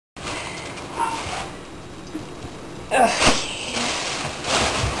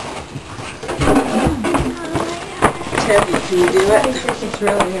It's heavy. Can you do it? It's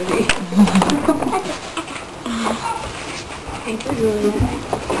really heavy. Thank you.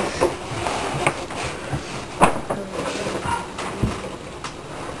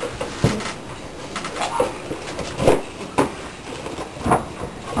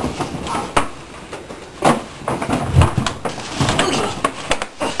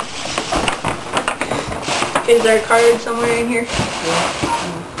 Is there a card somewhere in here?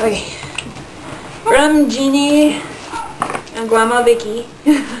 Yeah. Okay. From Jeannie and Grandma Vicky.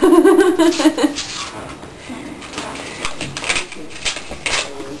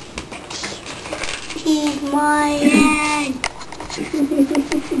 She's my aunt.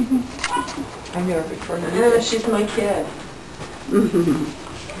 I knew her before. Yeah, she's my kid.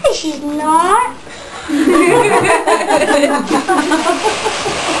 She's not.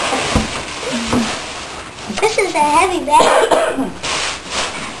 This is a heavy bag.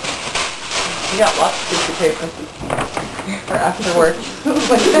 You got lots of tissue paper for afterwards.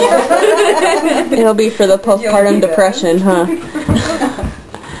 It'll be for the postpartum depression, huh?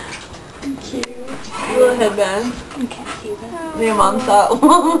 Cute. Little headband. You can't see that. My mom saw it at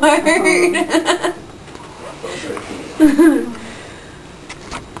Walmart.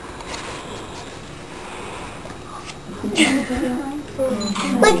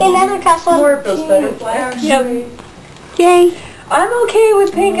 Look, another castle. More of those butterflies. Yep. Yay. I'm okay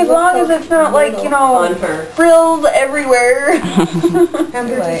with pink as long as it's not like, you know, frills everywhere.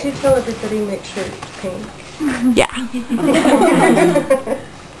 Amber, did you tell everybody make sure it's pink? Yeah.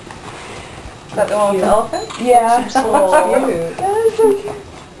 Is that the one with the elephant? Yeah. So cute. That's so cute.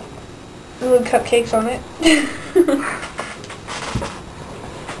 Little cupcakes on it.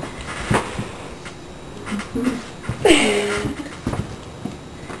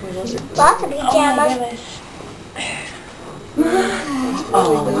 Lots of pajamas.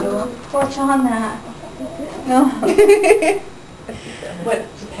 What's on that?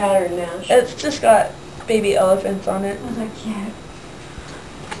 What's the pattern now? It's just got baby elephants on it. Those are cute.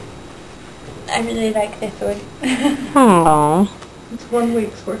 I really like this one. Aww. It's 1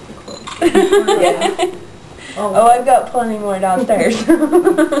 week's worth of clothes. Yeah. Oh, I've got plenty more downstairs.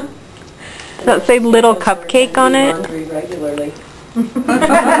 Does that say little cupcake on it? Laundry regularly.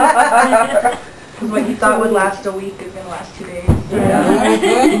 What you thought would last a week is going to last 2 days. Yeah.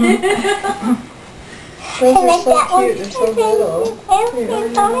 I like so that one. cute. They're so little.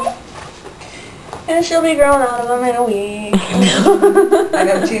 Elephants on it. And she'll be growing out of them in a week. I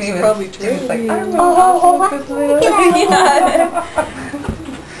know Jeannie was probably true. It's like, I don't know Oh, how to look at that.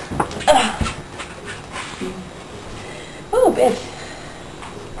 Oh, babe.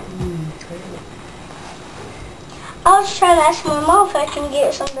 I'll just try to ask my mom if I can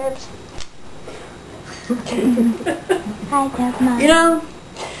get some bibs. I love mine. You know,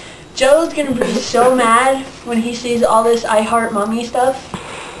 Joe's going to be so mad when he sees all this I Heart Mommy stuff.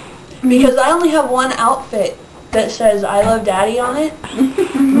 Because I only have one outfit that says I Love Daddy on it.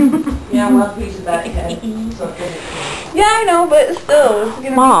 Yeah, well, he's a bad head. So good. Yeah, I know, but still. It's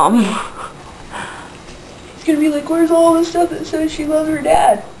gonna Mom. It's going to be like, where's all the stuff that says she loves her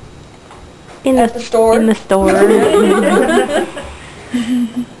dad? At the store. In the store.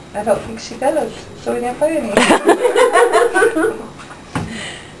 I don't think she does, so we didn't buy any.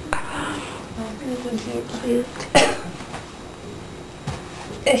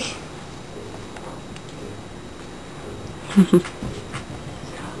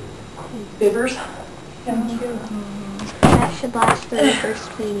 Bibbers. That should last for the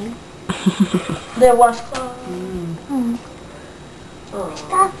first meeting. The washcloth.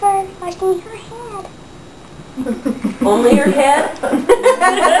 Stop her washing her head. Only your head?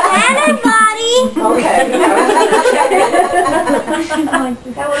 And her body. Okay.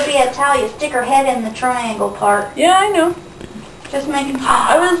 That would be a towel. You stick her head in the triangle part. Yeah, I know. Just making sure.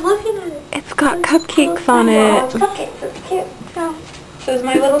 I was looking at it. It's got cupcakes on Oh, it. it's cupcakes. It's cute. Oh. It says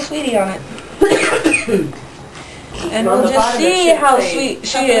My Little Sweetie on it. And On we'll the just bottom it see should how say, sweet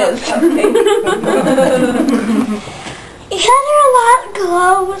she is. You had her a lot of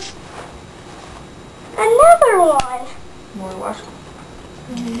clothes. Another one. More washcloth.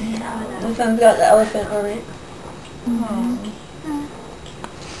 This one's got the elephant on it.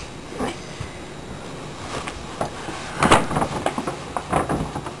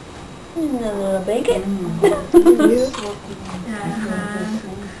 And a little bacon.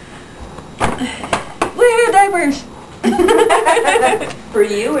 Wear diapers. For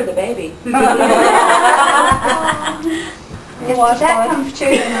you or the baby? That comes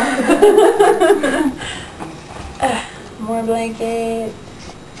true. More blankets.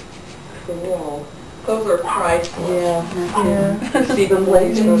 Cool. Those are priceless. Yeah. See the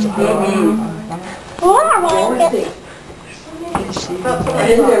blades goes and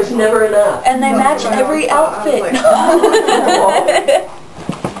there's never enough. And they match every outfit.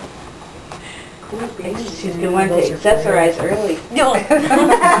 She's gonna want to accessorize early. No.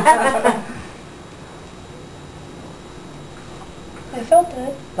 I felt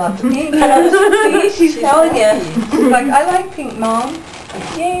it. Lots of pink. See, she's telling you. She's like, I like pink, Mom.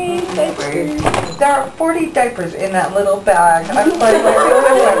 Yay, There are 40 diapers in that little bag. I'm like,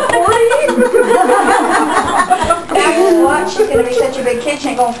 40? Watch, she's gonna be such a big kid, she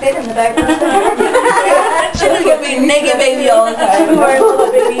ain't gonna fit in the diaper. She's gonna be naked baby all the time. Or a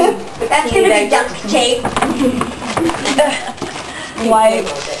little baby. That's gonna be duct tape. White.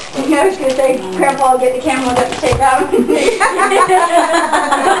 I was gonna say, Grandpa will get the camera duct tape out.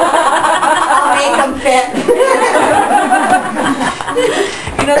 I'll make them fit.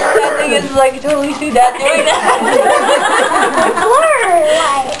 You know, the sad thing is, like, I totally see Dad doing that.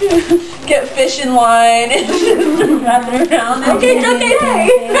 Get fish and wine and wrapping around. Okay,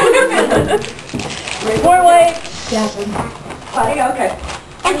 More white. Okay.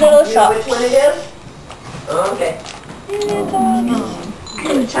 And little socks. Which one it is? Okay.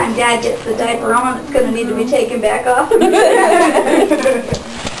 Every time Dad gets the diaper on, it's gonna need to be taken back off.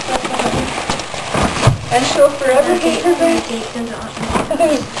 And she'll forever hate her baby.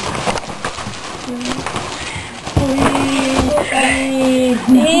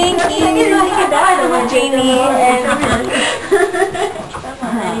 Jamie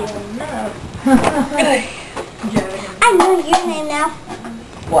I know your name now.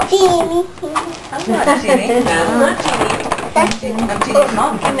 What? Jamie. I'm not Jeannie. I'm not teeny. I'm Jeannie's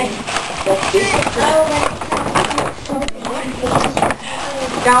mom.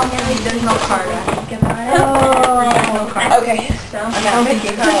 Down here, there's no card. Okay. I'm not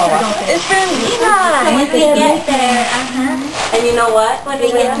making Carla. It's been When we get there, And you know what? when we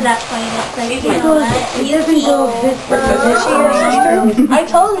get to that point, it's like, you know what, you I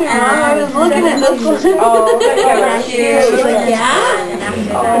told you, Mom, I was looking at this one. Oh, that's She's cute. like,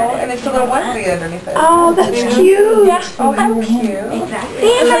 yeah. Oh, and it's a little onesie underneath it. Oh, that's cute. Yeah. Oh, how cute. Exactly.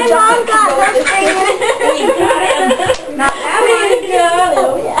 See, my mom got her thing. Not that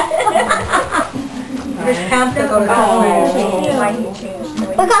one. Just have to go to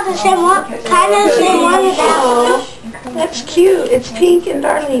We got the same one, kind of the same one as that one. That's cute. It's pink and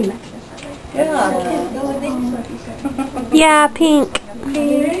Darlene. Yeah, pink.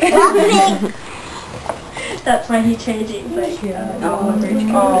 That's why he changed it. But,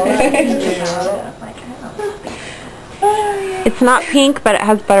 It's not pink, but it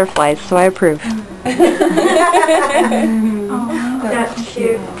has butterflies, so I approve. that's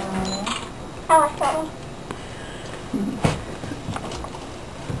cute. I like that one.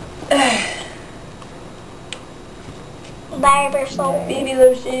 Barber soap. Baby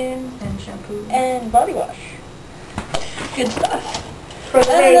lotion. And shampoo. And body wash. Good stuff. For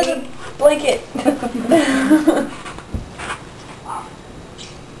the And baby. another blanket.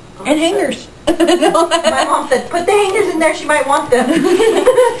 And hangers. My mom said, put the hangers in there, she might want them.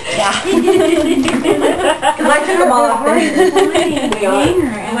 Yeah. Because I took them all off the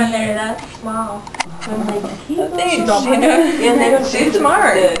hangers. When they're that small. Thanks. She's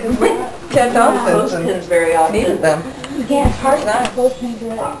smart. Ted Thompson Clothespins very often. needed them. Yeah, it's hard to close pins. I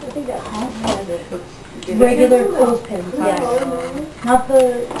think that's regular clothespins. Yeah. Not the, you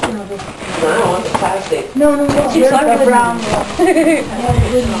know, the... I don't want the plastic. No. She's like the brown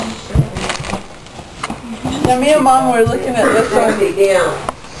Now, me and Mom were looking at this one. Yeah.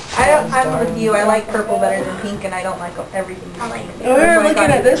 I'm with you. I like purple better than pink, and I don't like everything. I like it. And we were looking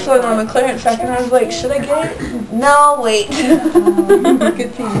at this one on the clearance rack, and I was like, should I get it? No, wait.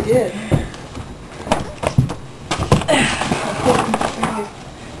 Good thing you did.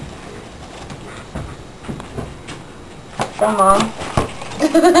 From Mom.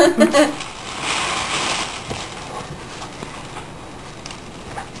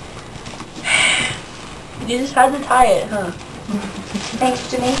 You just had to tie it, huh? Thanks,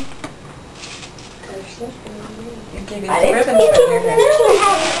 Jimmy. You gave me the ribbon to put in your hair.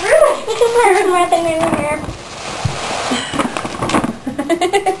 You can put some ribbon in your hair.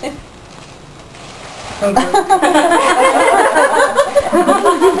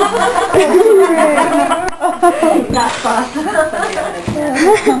 Not fun.